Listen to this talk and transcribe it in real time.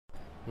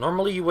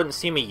Normally you wouldn't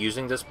see me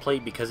using this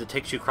plate because it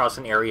takes you across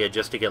an area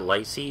just to get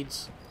light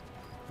seeds,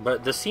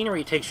 but the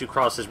scenery it takes you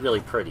across is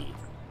really pretty,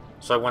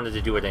 so I wanted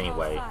to do it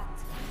anyway.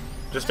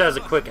 Just as a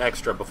quick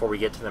extra before we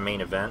get to the main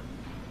event.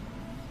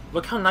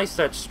 Look how nice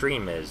that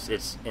stream is,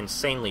 it's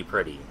insanely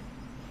pretty.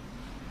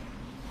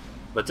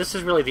 But this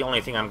is really the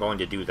only thing I'm going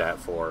to do that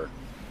for.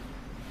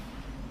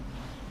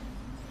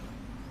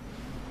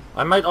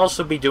 I might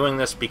also be doing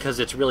this because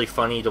it's really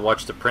funny to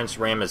watch the prince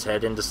ram his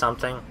head into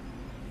something.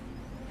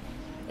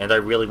 And I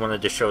really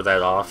wanted to show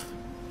that off.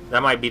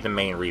 That might be the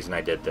main reason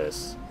I did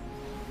this.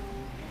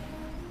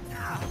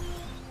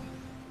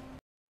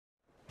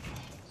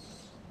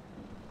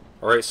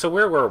 Alright, so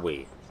where were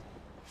we?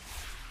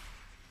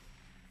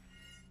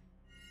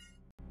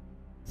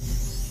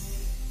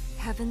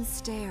 Heaven's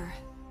Stair.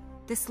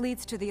 This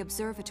leads to the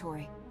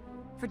observatory.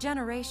 For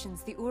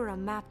generations, the Ura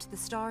mapped the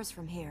stars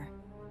from here.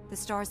 The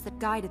stars that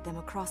guided them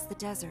across the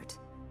desert,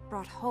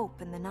 brought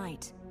hope in the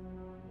night.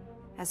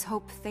 As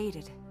hope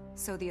faded,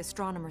 so the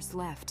astronomers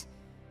left.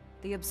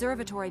 The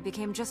observatory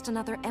became just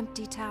another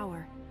empty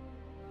tower.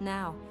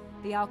 Now,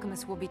 the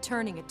alchemist will be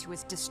turning it to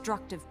its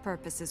destructive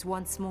purposes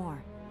once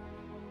more.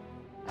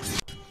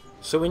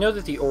 So we know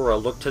that the Ura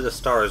looked to the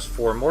stars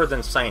for more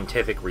than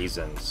scientific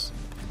reasons.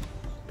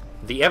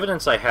 The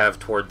evidence I have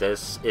toward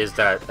this is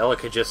that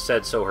Elika just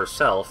said so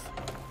herself,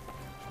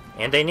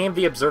 and they named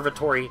the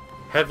observatory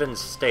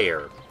Heaven's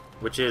Stair,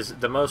 which is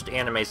the most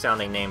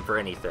anime-sounding name for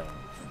anything.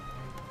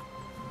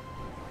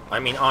 I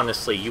mean,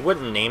 honestly, you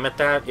wouldn't name it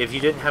that if you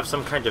didn't have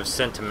some kind of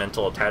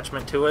sentimental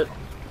attachment to it.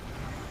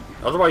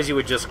 Otherwise, you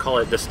would just call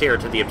it the Stair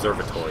to the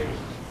Observatory.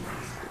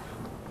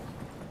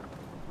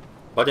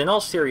 But in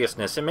all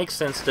seriousness, it makes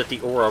sense that the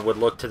Ura would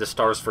look to the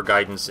stars for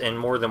guidance in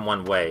more than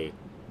one way.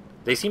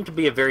 They seem to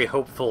be a very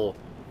hopeful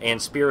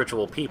and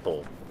spiritual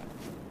people.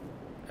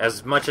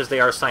 As much as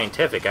they are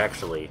scientific,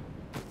 actually.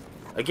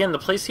 Again, the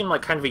place seemed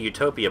like kind of a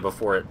utopia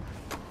before it...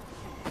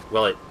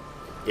 well,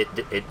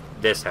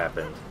 this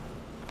happened.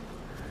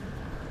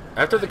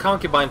 After the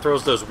concubine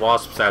throws those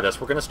wasps at us,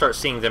 we're going to start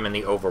seeing them in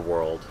the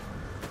overworld.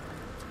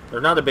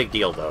 They're not a big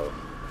deal, though.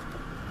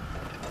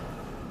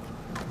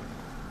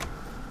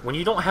 When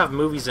you don't have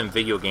movies and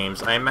video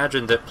games, I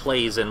imagine that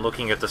plays and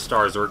looking at the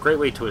stars are a great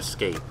way to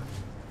escape.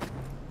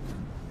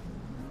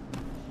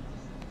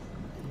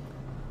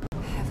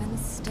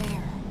 Heaven's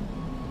Stair.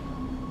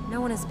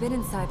 No one has been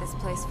inside this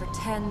place for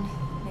 10,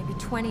 maybe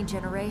 20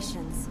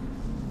 generations.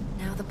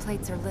 Now the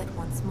plates are lit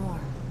once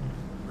more.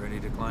 Ready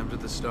to climb to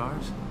the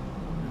stars?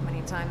 How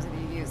many times have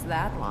you used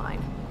that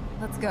line?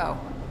 Let's go.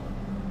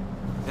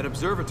 An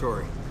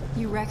observatory.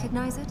 You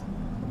recognize it?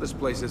 This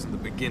place isn't the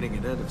beginning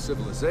and end of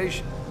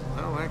civilization.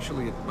 Well,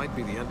 actually, it might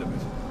be the end of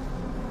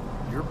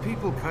it. Your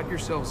people cut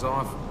yourselves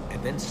off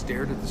and then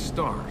stared at the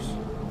stars.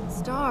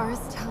 Stars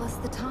tell us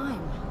the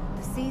time,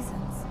 the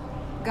seasons,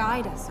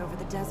 guide us over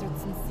the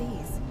deserts and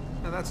seas.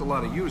 Now, that's a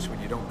lot of use when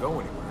you don't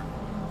go anywhere.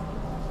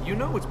 You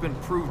know it's been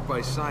proved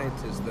by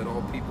scientists that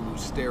all people who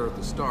stare at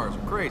the stars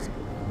are crazy.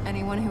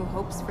 Anyone who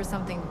hopes for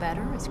something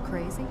better is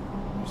crazy?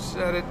 You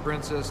said it,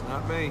 Princess,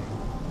 not me.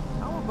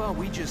 How about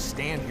we just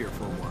stand here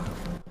for a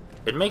while?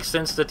 It makes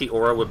sense that the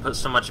Ura would put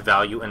so much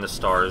value in the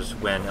stars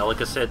when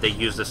Elika said they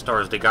use the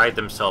stars to guide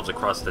themselves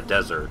across the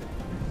desert.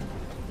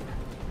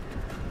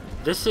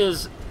 This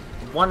is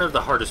one of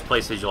the hardest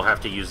places you'll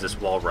have to use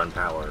this wall run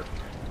power.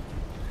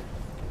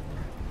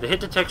 The hit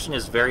detection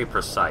is very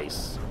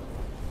precise.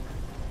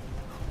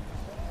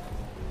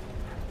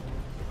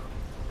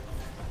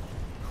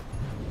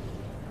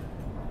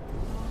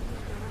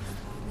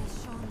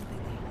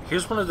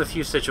 Here's one of the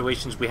few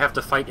situations we have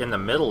to fight in the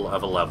middle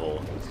of a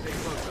level.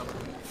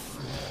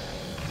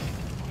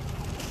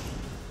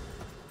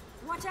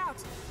 Watch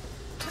out!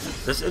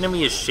 This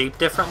enemy is shaped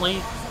differently,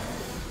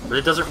 but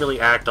it doesn't really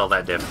act all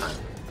that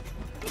different.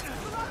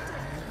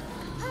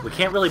 We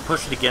can't really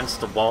push it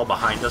against the wall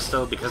behind us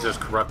though because there's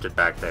corrupted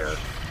back there.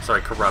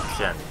 Sorry,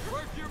 corruption.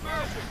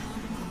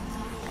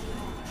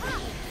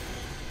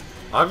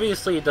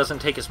 Obviously it doesn't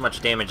take as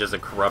much damage as a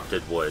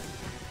corrupted would.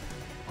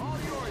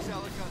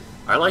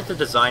 I like the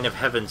design of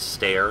Heaven's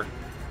Stair.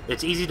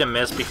 It's easy to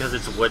miss because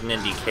it's wooden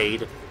and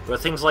decayed, but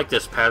things like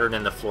this pattern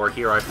in the floor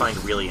here I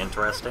find really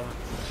interesting.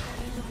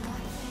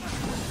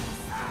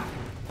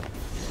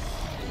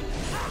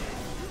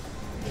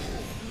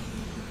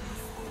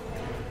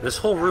 This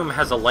whole room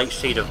has a light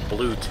shade of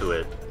blue to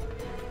it.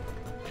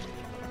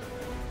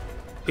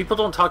 People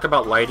don't talk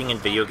about lighting in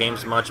video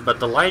games much, but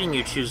the lighting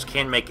you choose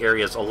can make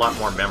areas a lot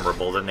more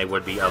memorable than they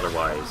would be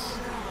otherwise.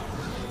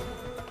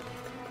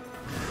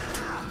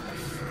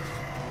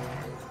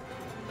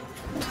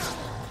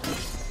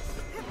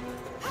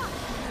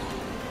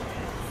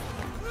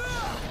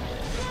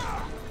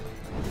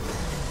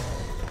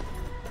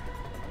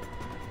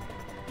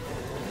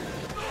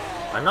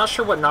 I'm not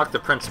sure what knocked the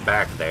prince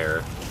back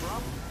there.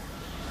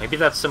 Maybe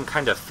that's some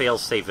kind of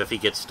failsafe if he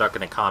gets stuck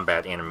in a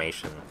combat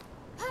animation.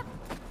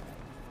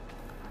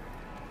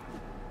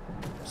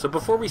 So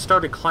before we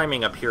started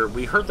climbing up here,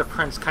 we heard the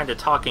prince kinda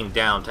talking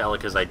down to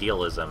Elika's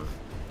idealism.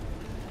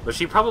 But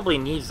she probably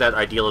needs that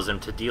idealism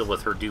to deal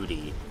with her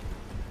duty.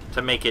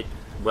 to make it,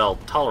 well,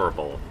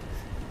 tolerable.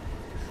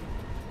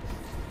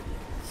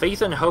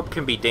 Faith and hope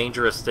can be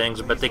dangerous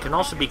things, but they can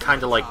also be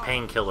kind of like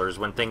painkillers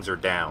when things are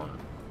down.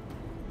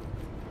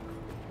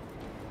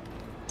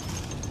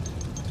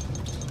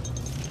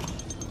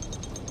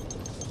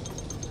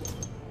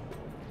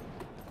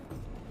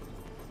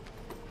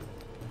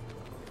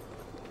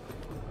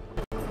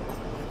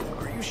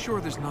 Are you sure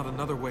there's not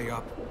another way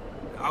up?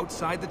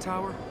 Outside the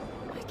tower?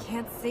 I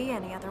can't see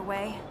any other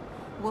way.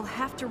 We'll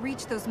have to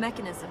reach those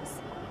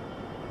mechanisms.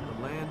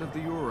 The land of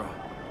the Ura.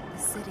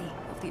 The city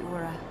of the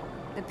Ura.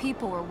 The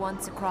people were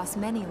once across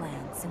many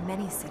lands and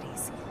many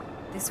cities.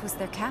 This was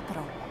their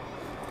capital.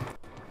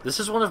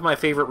 This is one of my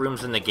favorite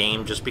rooms in the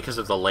game just because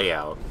of the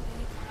layout.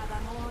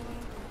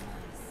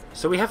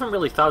 So we haven't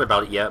really thought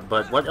about it yet,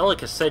 but what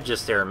Elika said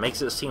just there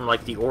makes it seem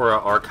like the Ura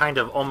are kind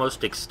of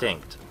almost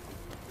extinct.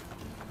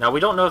 Now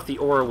we don't know if the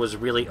Ura was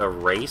really a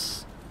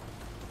race,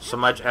 so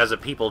much as a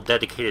people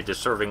dedicated to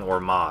serving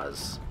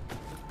Ormaz.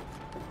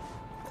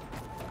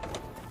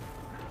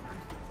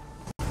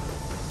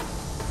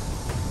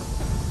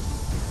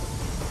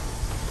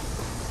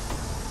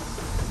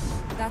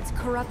 That's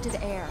corrupted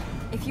air.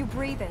 If you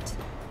breathe it...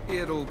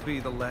 It'll be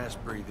the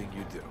last breathing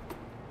you do.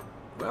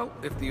 Well,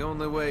 if the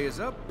only way is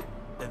up,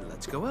 then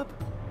let's go up.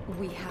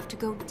 We have to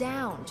go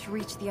down to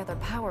reach the other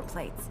power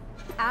plates.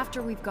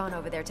 After we've gone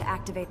over there to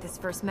activate this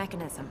first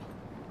mechanism.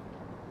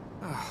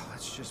 Oh,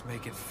 let's just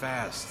make it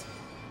fast.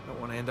 Don't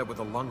want to end up with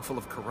a lung full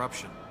of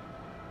corruption.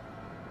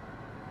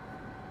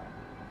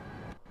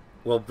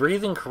 Well,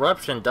 breathing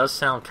corruption does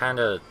sound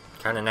kinda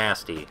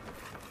nasty.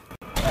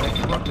 That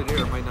corrupted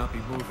air might not be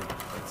moving.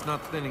 It's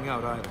not thinning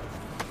out either.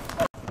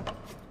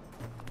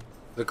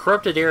 The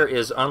corrupted air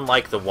is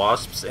unlike the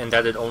wasps in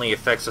that it only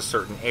affects a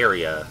certain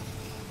area,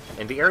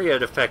 and the area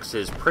it affects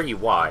is pretty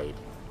wide.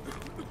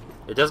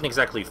 It doesn't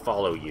exactly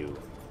follow you.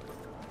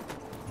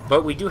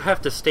 But we do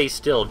have to stay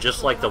still,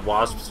 just like the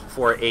wasps,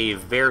 for a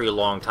very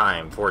long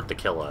time for it to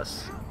kill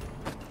us.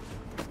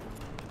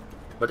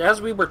 But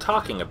as we were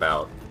talking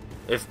about,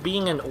 if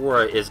being an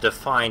Aura is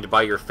defined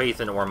by your faith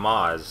in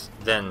Ormaz,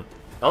 then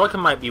Elika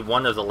might be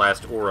one of the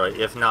last Aura,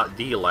 if not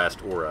the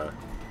last Aura.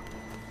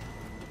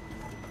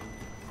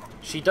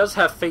 She does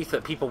have faith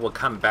that people will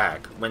come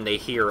back when they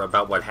hear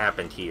about what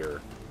happened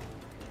here.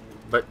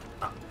 But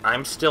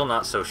I'm still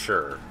not so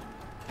sure.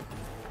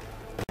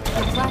 The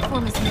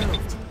platform is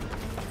moved.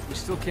 We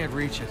still can't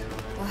reach it.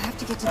 We'll have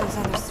to get to those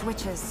other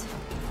switches.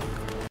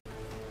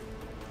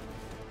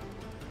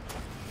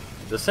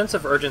 The sense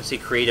of urgency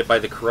created by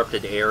the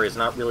corrupted air is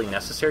not really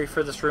necessary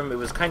for this room. It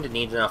was kind of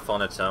neat enough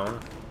on its own.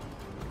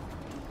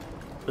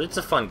 But it's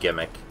a fun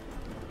gimmick.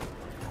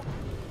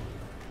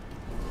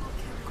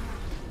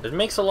 It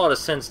makes a lot of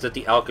sense that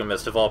the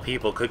alchemist of all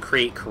people could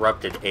create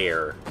corrupted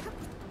air.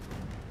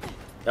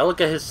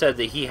 Elika has said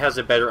that he has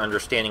a better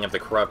understanding of the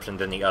corruption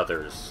than the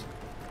others.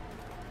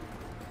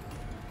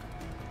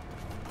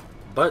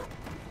 But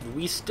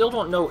we still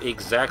don't know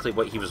exactly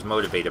what he was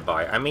motivated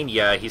by. I mean,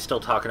 yeah, he's still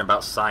talking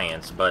about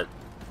science, but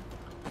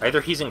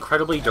either he's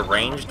incredibly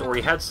deranged or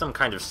he had some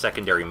kind of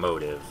secondary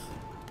motive.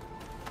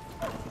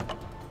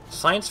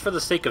 Science for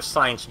the sake of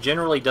science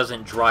generally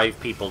doesn't drive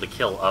people to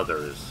kill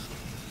others.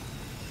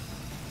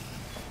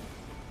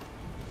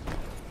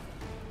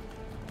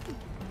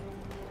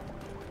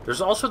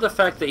 There's also the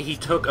fact that he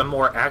took a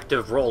more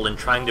active role in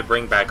trying to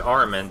bring back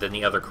Armin than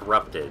the other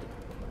corrupted.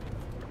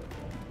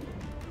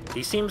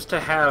 He seems to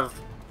have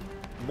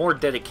more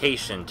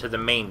dedication to the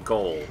main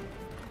goal.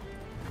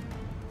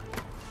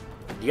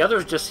 The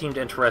others just seemed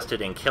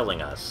interested in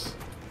killing us.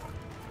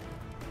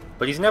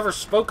 But he's never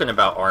spoken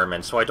about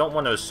Armin, so I don't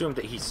want to assume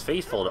that he's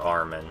faithful to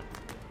Armin.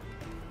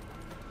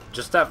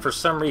 Just that for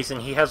some reason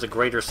he has a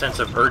greater sense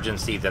of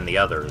urgency than the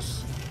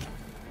others.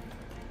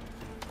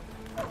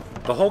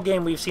 The whole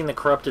game we've seen the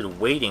corrupted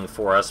waiting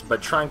for us,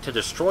 but trying to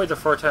destroy the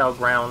fertile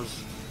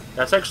grounds,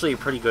 that's actually a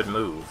pretty good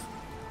move.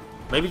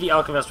 Maybe the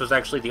alchemist was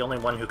actually the only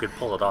one who could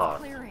pull it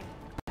off.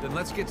 Then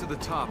let's get to the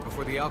top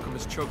before the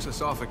alchemist chokes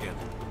us off again.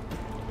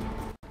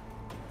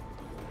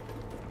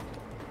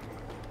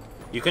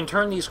 You can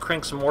turn these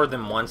cranks more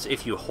than once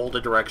if you hold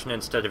a direction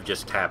instead of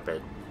just tap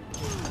it.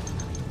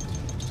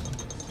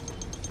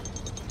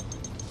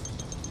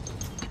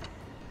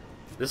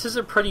 This is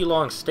a pretty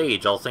long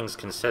stage, all things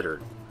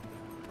considered.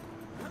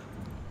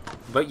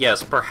 But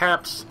yes,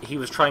 perhaps he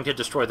was trying to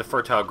destroy the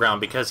fertile ground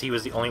because he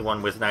was the only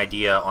one with an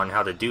idea on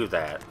how to do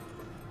that.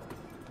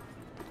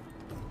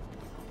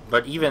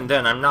 But even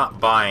then, I'm not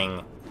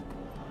buying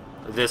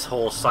this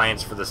whole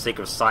science for the sake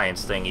of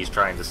science thing he's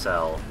trying to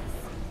sell.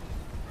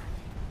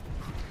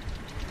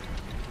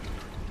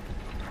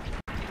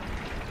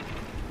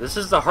 This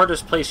is the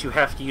hardest place you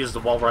have to use the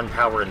wall run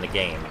power in the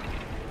game.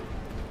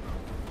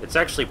 It's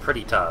actually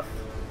pretty tough.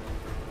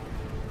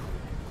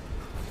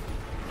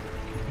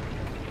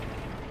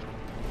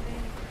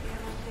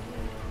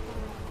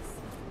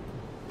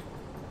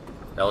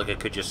 Elika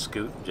could just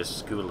scoot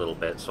a little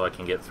bit so I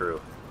can get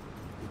through.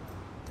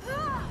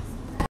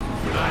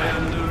 I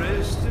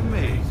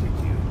underestimated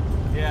you.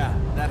 Yeah,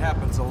 that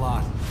happens a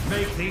lot.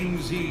 Make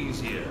things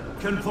easier.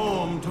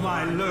 Conform to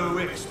my low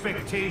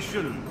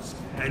expectations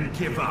and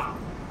give up.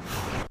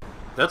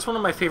 That's one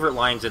of my favorite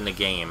lines in the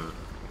game.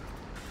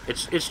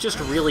 It's just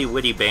really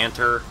witty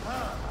banter,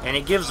 and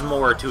it gives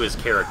more to his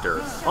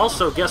character.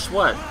 Also, guess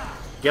what?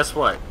 Guess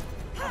what?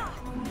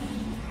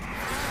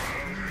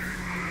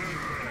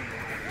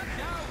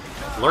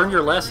 Learn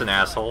your lesson,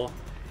 asshole.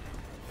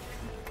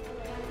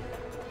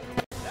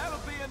 That'll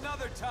be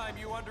another time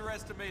you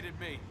underestimated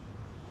me.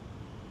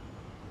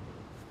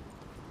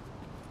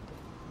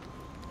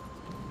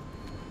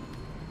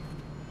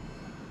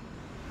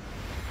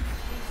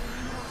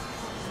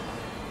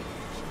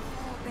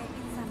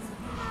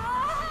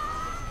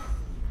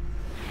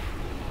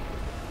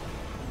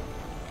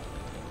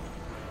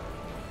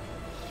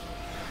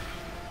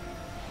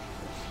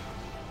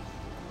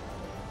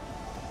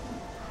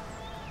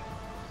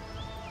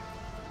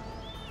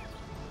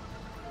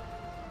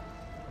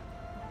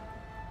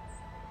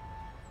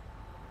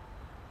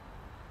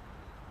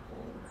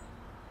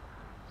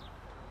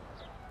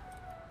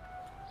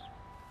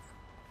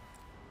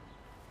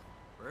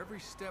 For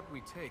every step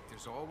we take,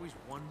 there's always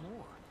one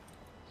more.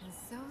 And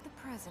so the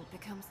present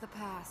becomes the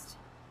past.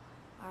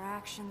 Our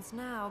actions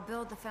now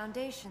build the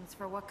foundations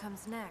for what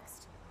comes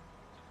next.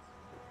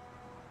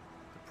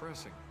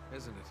 Depressing,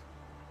 isn't it?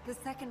 The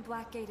second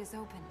Black Gate is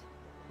opened.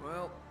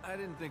 Well, I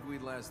didn't think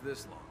we'd last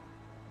this long.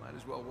 Might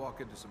as well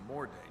walk into some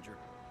more danger.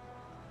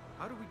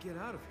 How do we get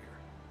out of here?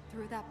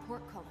 Through that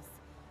portcullis.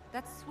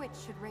 That switch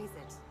should raise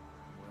it.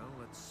 Well,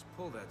 let's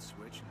pull that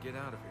switch and get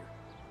out of here.